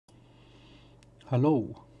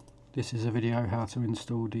Hello, this is a video how to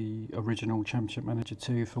install the original Championship Manager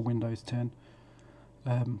 2 for Windows 10.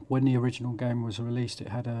 When the original game was released, it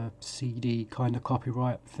had a CD kind of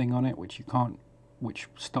copyright thing on it, which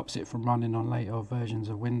stops it from running on later versions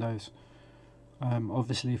of Windows.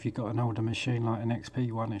 Obviously, if you've got an older machine like an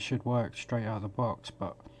XP one, it should work straight out of the box,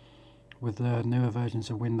 but with the newer versions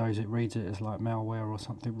of Windows, it reads it as like malware or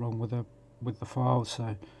something wrong with the files.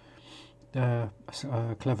 So a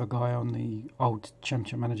clever guy on the old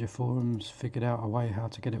Championship Manager forums figured out a way how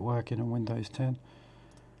to get it working on Windows 10.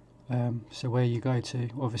 So where you go to,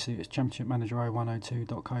 obviously it's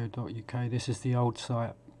championshipmanager0102.co.uk. This is the old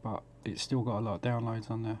site, but it's still got a lot of downloads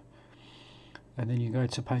on there. And then you go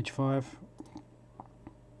to page 5,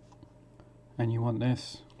 and you want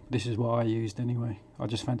this. This is what I used anyway. I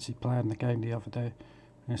just fancied playing the game the other day,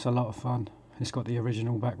 and it's a lot of fun. It's got the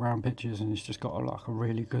original background pictures, and it's just got like a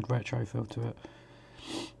really good retro feel to it,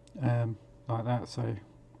 like that. So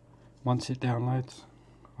once it downloads,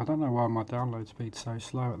 I don't know why my download speed's so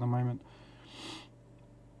slow at the moment,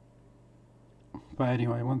 but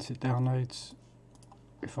anyway, once it downloads,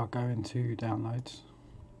 if I go into downloads,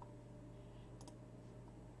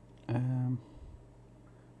 you'll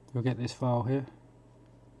get this file here.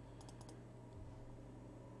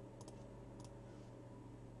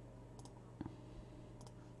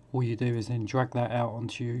 All you do is then drag that out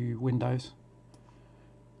onto Windows,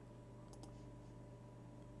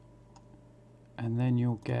 and then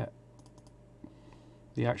you'll get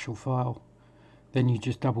the actual file. Then you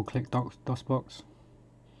just double click DOSBox,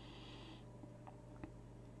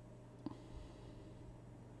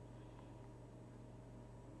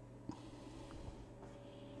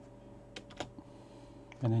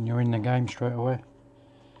 and then you're in the game straight away.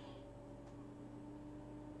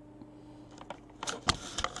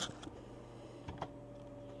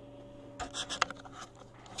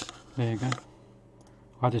 There you go.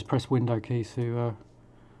 I just press window key to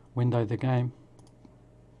window the game,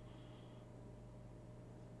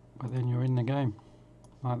 but then you're in the game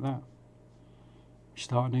like that. You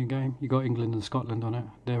start a new game. You got England and Scotland on it.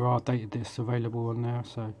 There are data discs available on there,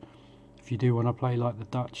 so if you do want to play like the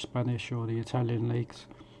Dutch, Spanish or the Italian leagues,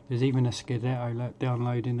 there's even a Scudetto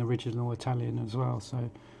downloading the original Italian as well, so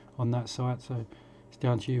on that site. So it's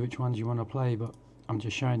down to you which ones you want to play, but I'm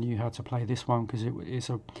just showing you how to play this one because it's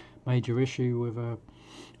a major issue with a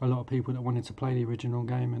lot of people that wanted to play the original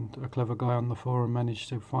game, and a clever guy on the forum managed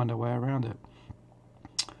to find a way around it.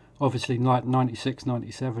 Obviously, like 96,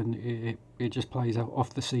 97, it just plays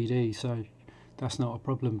off the CD, so that's not a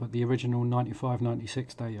problem. But the original 95,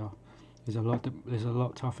 96 data is a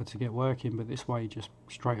lot tougher to get working. But this way, just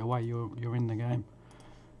straight away, you're in the game.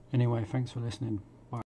 Anyway, thanks for listening.